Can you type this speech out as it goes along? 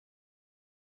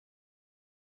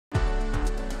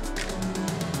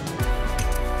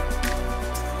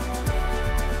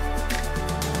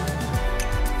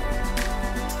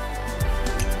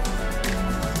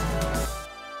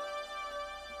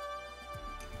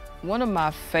One of my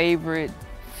favorite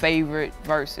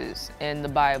verses in the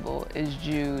Bible is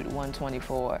Jude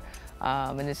 1:24.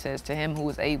 And it says, "To him who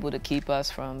is able to keep us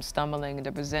from stumbling and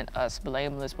to present us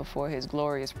blameless before his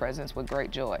glorious presence with great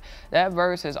joy." That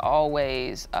verse has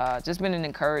always just been an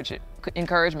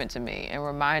encouragement to me and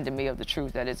reminded me of the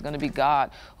truth that it's going to be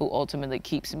God who ultimately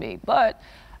keeps me. But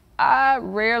I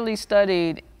rarely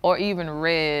studied or even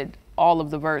read all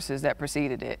of the verses that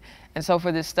preceded it. And so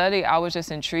for this study, I was just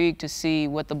intrigued to see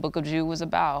what the book of Jude was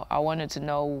about. I wanted to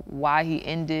know why he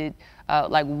ended,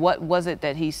 like what was it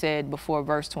that he said before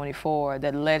verse 24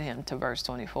 that led him to verse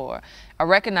 24. I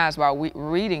recognized while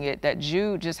reading it that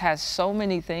Jude just has so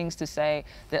many things to say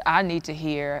that I need to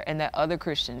hear and that other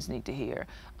Christians need to hear.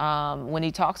 When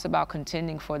he talks about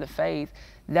contending for the faith,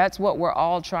 that's what we're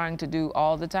all trying to do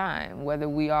all the time, whether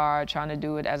we are trying to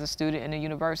do it as a student in a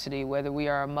university, whether we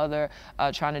are a mother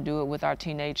trying to do it with our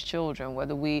teenage children,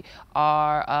 whether we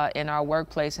are in our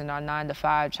workplace in our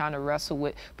 9-to-5 trying to wrestle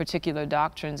with particular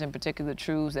doctrines and particular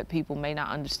truths that people may not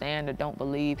understand or don't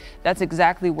believe. That's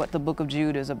exactly what the book of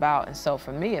Jude is about. And so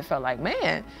for me, it felt like,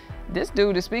 man, this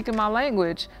dude is speaking my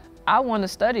language. I want to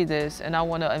study this, and I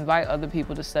want to invite other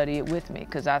people to study it with me,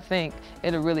 because I think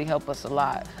it'll really help us a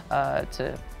lot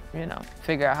to,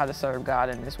 figure out how to serve God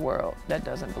in this world that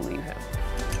doesn't believe him.